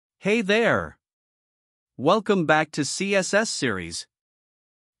Hey there! Welcome back to CSS series.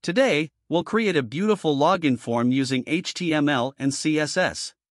 Today, we'll create a beautiful login form using HTML and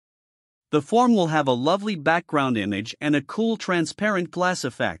CSS. The form will have a lovely background image and a cool transparent glass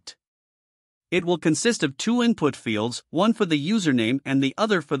effect. It will consist of two input fields, one for the username and the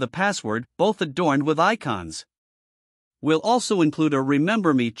other for the password, both adorned with icons. We'll also include a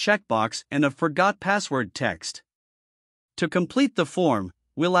Remember Me checkbox and a Forgot Password text. To complete the form,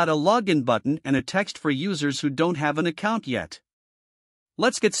 we'll add a login button and a text for users who don't have an account yet.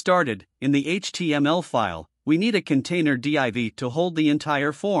 Let's get started. In the HTML file, we need a container div to hold the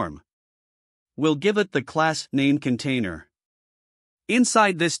entire form. We'll give it the class name container.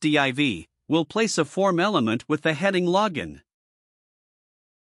 Inside this div, we'll place a form element with the heading login.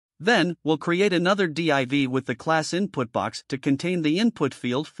 Then, we'll create another div with the class input box to contain the input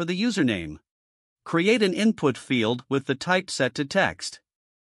field for the username. Create an input field with the type set to text.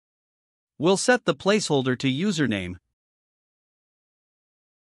 We'll set the placeholder to username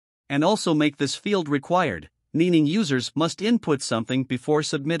and also make this field required, meaning users must input something before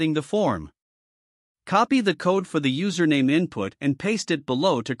submitting the form. Copy the code for the username input and paste it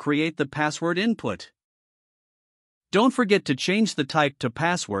below to create the password input. Don't forget to change the type to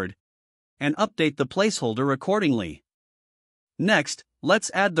password and update the placeholder accordingly. Next,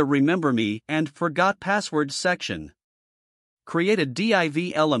 let's add the Remember Me and Forgot Password section. Create a div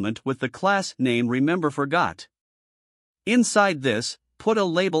element with the class name Remember Forgot. Inside this, put a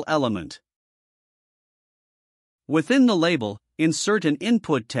label element. Within the label, insert an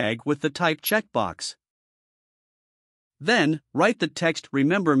input tag with the type checkbox. Then, write the text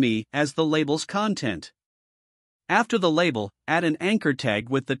Remember Me as the label's content. After the label, add an anchor tag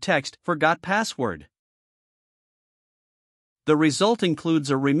with the text Forgot Password. The result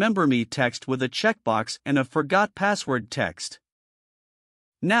includes a Remember Me text with a checkbox and a Forgot Password text.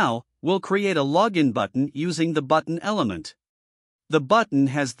 Now, we'll create a login button using the button element. The button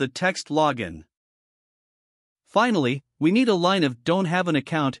has the text login. Finally, we need a line of don't have an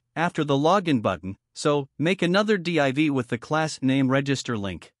account after the login button, so make another div with the class name register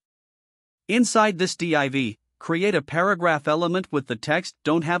link. Inside this div, create a paragraph element with the text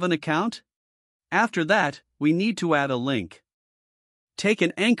don't have an account. After that, we need to add a link. Take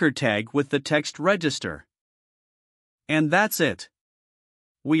an anchor tag with the text register. And that's it.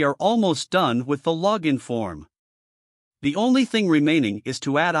 We are almost done with the login form. The only thing remaining is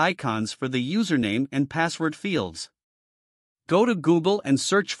to add icons for the username and password fields. Go to Google and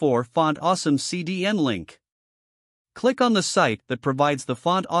search for Font Awesome CDN link. Click on the site that provides the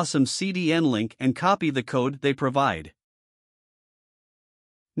Font Awesome CDN link and copy the code they provide.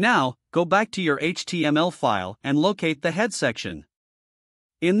 Now, go back to your HTML file and locate the head section.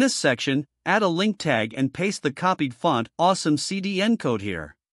 In this section, add a link tag and paste the copied Font Awesome CDN code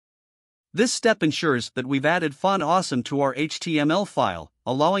here. This step ensures that we've added Font Awesome to our HTML file,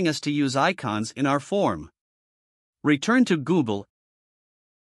 allowing us to use icons in our form. Return to Google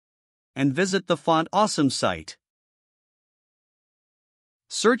and visit the Font Awesome site.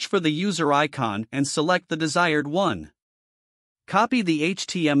 Search for the user icon and select the desired one. Copy the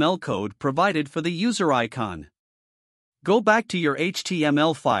HTML code provided for the user icon. Go back to your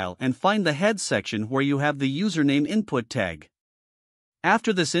HTML file and find the head section where you have the username input tag.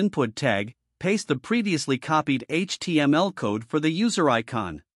 After this input tag, paste the previously copied HTML code for the user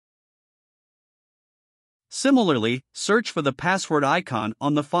icon. Similarly, search for the password icon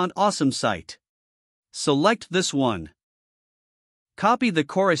on the Font Awesome site. Select this one. Copy the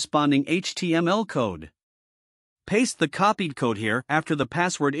corresponding HTML code. Paste the copied code here after the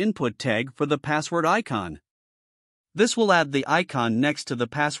password input tag for the password icon. This will add the icon next to the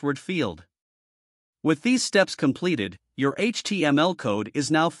password field. With these steps completed, your HTML code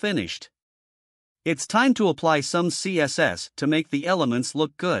is now finished. It's time to apply some CSS to make the elements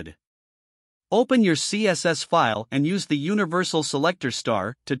look good. Open your CSS file and use the universal selector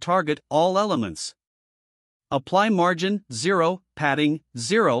star to target all elements. Apply margin 0, padding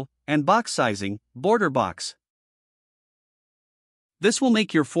 0, and box sizing, border box. This will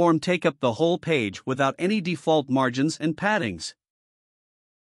make your form take up the whole page without any default margins and paddings.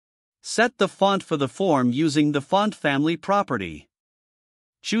 Set the font for the form using the font family property.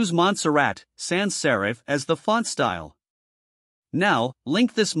 Choose Montserrat Sans Serif as the font style. Now,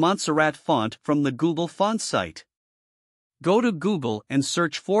 link this Montserrat font from the Google Fonts site. Go to Google and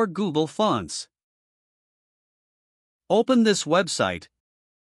search for Google Fonts. Open this website.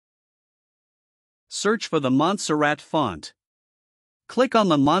 Search for the Montserrat font. Click on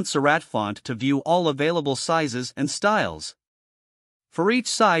the Montserrat font to view all available sizes and styles. For each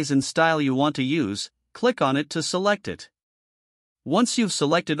size and style you want to use, click on it to select it. Once you've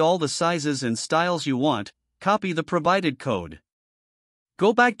selected all the sizes and styles you want, copy the provided code.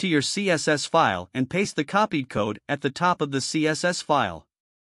 Go back to your CSS file and paste the copied code at the top of the CSS file.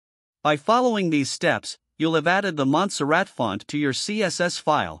 By following these steps, you'll have added the Montserrat font to your CSS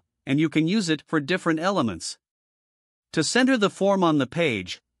file, and you can use it for different elements. To center the form on the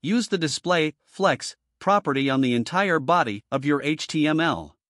page, use the Display Flex property on the entire body of your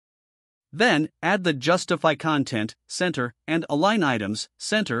HTML. Then, add the Justify Content, Center, and Align Items,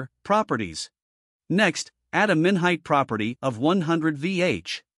 Center, properties. Next, add a min height property of 100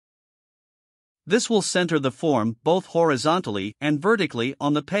 VH. This will center the form both horizontally and vertically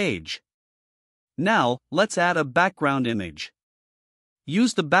on the page. Now, let's add a background image.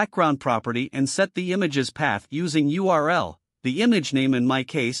 Use the background property and set the image's path using URL. The image name in my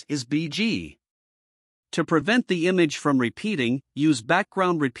case is BG. To prevent the image from repeating, use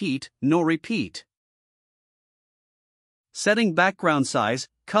background repeat, no repeat. Setting background size,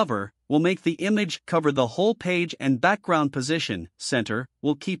 cover, will make the image cover the whole page, and background position, center,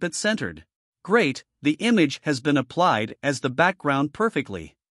 will keep it centered. Great, the image has been applied as the background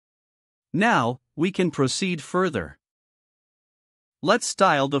perfectly. Now, we can proceed further. Let's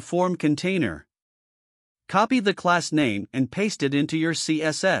style the form container. Copy the class name and paste it into your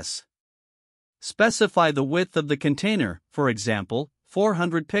CSS. Specify the width of the container, for example,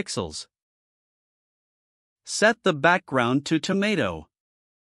 400 pixels. Set the background to tomato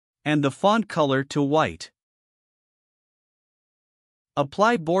and the font color to white.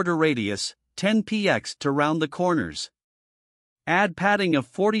 Apply border radius 10 px to round the corners. Add padding of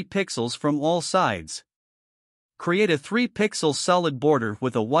 40 pixels from all sides. Create a 3-pixel solid border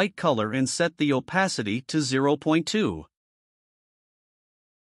with a white color and set the opacity to 0.2.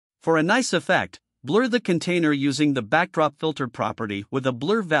 For a nice effect, blur the container using the backdrop filter property with a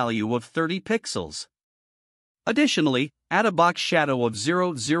blur value of 30 pixels. Additionally, add a box shadow of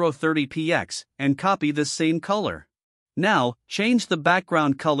 0.030 px and copy the same color. Now, change the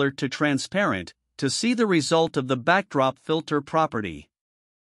background color to transparent to see the result of the backdrop filter property.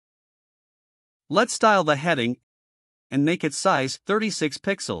 Let's style the heading and make its size 36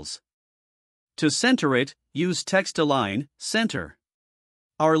 pixels. To center it, use Text Align, Center.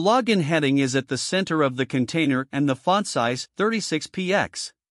 Our login heading is at the center of the container and the font size 36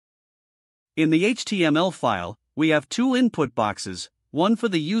 px. In the HTML file, we have two input boxes, one for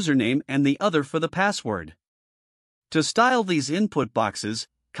the username and the other for the password. To style these input boxes,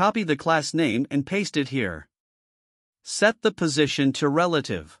 copy the class name and paste it here. Set the position to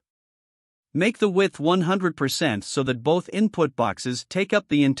relative. Make the width 100% so that both input boxes take up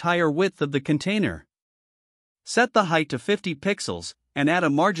the entire width of the container. Set the height to 50 pixels, and add a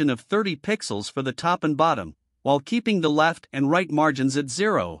margin of 30 pixels for the top and bottom, while keeping the left and right margins at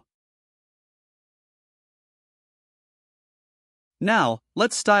 0. Now,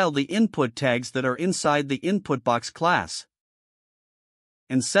 let's style the input tags that are inside the input box class,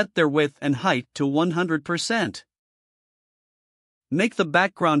 and set their width and height to 100%. Make the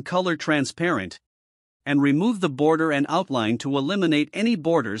background color transparent, and remove the border and outline to eliminate any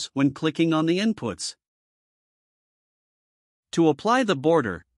borders when clicking on the inputs. To apply the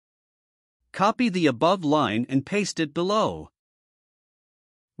border, copy the above line and paste it below.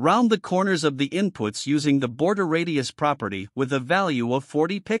 Round the corners of the inputs using the border radius property with a value of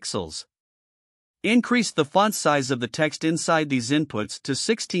 40 pixels. Increase the font size of the text inside these inputs to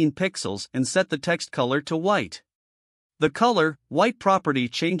 16 pixels and set the text color to white. The color, white property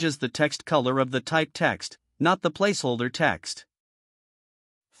changes the text color of the type text, not the placeholder text.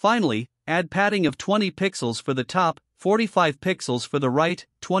 Finally, add padding of 20 pixels for the top, 45 pixels for the right,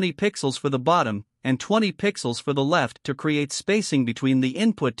 20 pixels for the bottom, and 20 pixels for the left to create spacing between the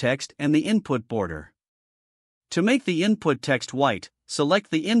input text and the input border. To make the input text white, select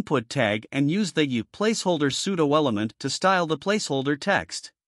the input tag and use the placeholder pseudo element to style the placeholder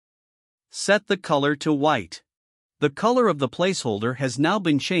text. Set the color to white. The color of the placeholder has now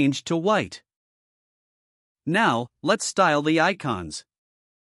been changed to white. Now, let's style the icons.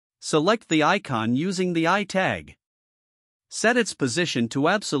 Select the icon using the I tag. Set its position to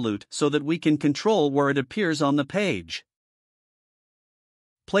absolute so that we can control where it appears on the page.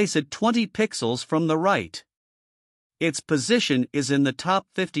 Place it 20 pixels from the right. Its position is in the top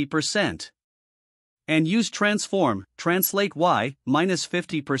 50%. And use transform, translate y,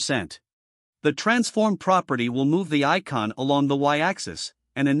 -50%. The transform property will move the icon along the y-axis,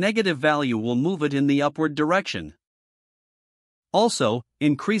 and a negative value will move it in the upward direction. Also,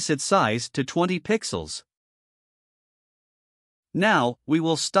 increase its size to 20 pixels. Now, we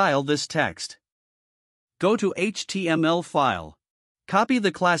will style this text. Go to HTML file. Copy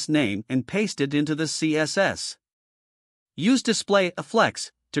the class name and paste it into the CSS. Use display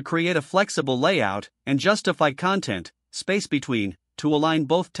flex to create a flexible layout and justify content, space between, to align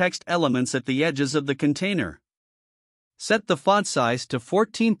both text elements at the edges of the container. Set the font size to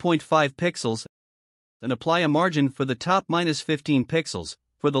 14.5 pixels and apply a margin for the top -15 pixels.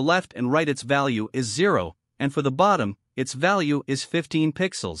 For the left and right its value is 0, and for the bottom, its value is 15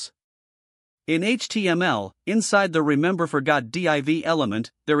 pixels. In HTML, inside the Remember Forgot div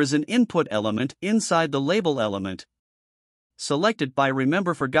element, there is an input element inside the label element. Select it by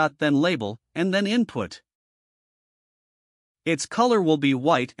Remember Forgot, then Label, and then Input. Its color will be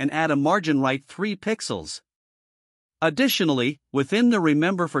white and add a margin right 3 pixels. Additionally, within the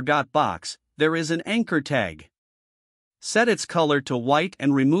Remember Forgot box, there is an anchor tag. Set its color to white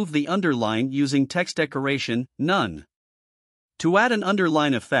and remove the underline using text decoration, None. To add an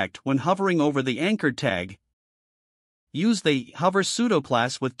underline effect when hovering over the anchor tag, use the Hover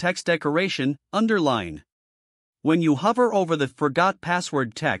pseudoclass with text decoration, Underline. When you hover over the Forgot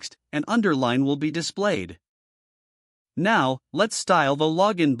Password text, an underline will be displayed. Now, let's style the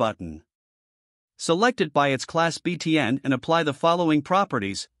Login button. Select it by its class btn and apply the following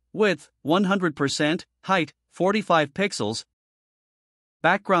properties: width, 100%, height, 45 pixels,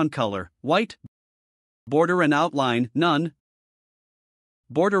 background color, white, border and outline, none,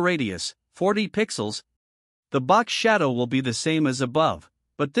 border radius, 40 pixels. The box shadow will be the same as above,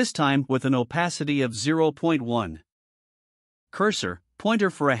 but this time with an opacity of 0.1. Cursor, pointer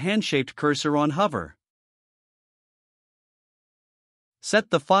for a hand-shaped cursor on hover.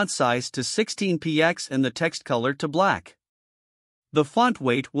 Set the font size to 16px and the text color to black. The font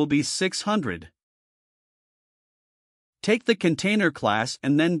weight will be 600. Take the container class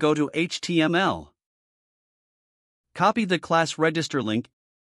and then go to HTML. Copy the class register link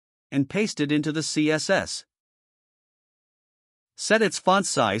and paste it into the CSS. Set its font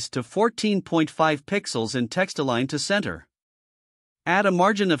size to 14.5 pixels and text align to center. Add a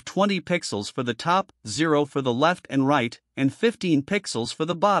margin of 20 pixels for the top, 0 for the left and right, and 15 pixels for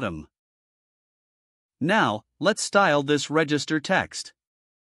the bottom. Now, let's style this register text.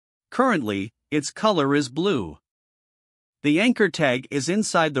 Currently, its color is blue. The anchor tag is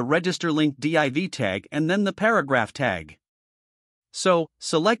inside the register link div tag and then the paragraph tag. So,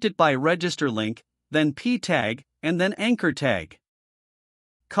 select it by register link, then p tag, and then anchor tag.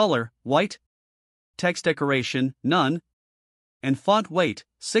 Color, white. Text decoration, none. And font weight,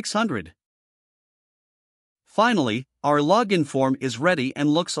 600. Finally, our login form is ready and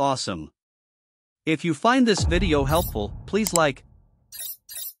looks awesome. If you find this video helpful, please like,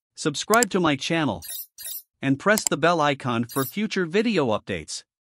 subscribe to my channel, and press the bell icon for future video updates.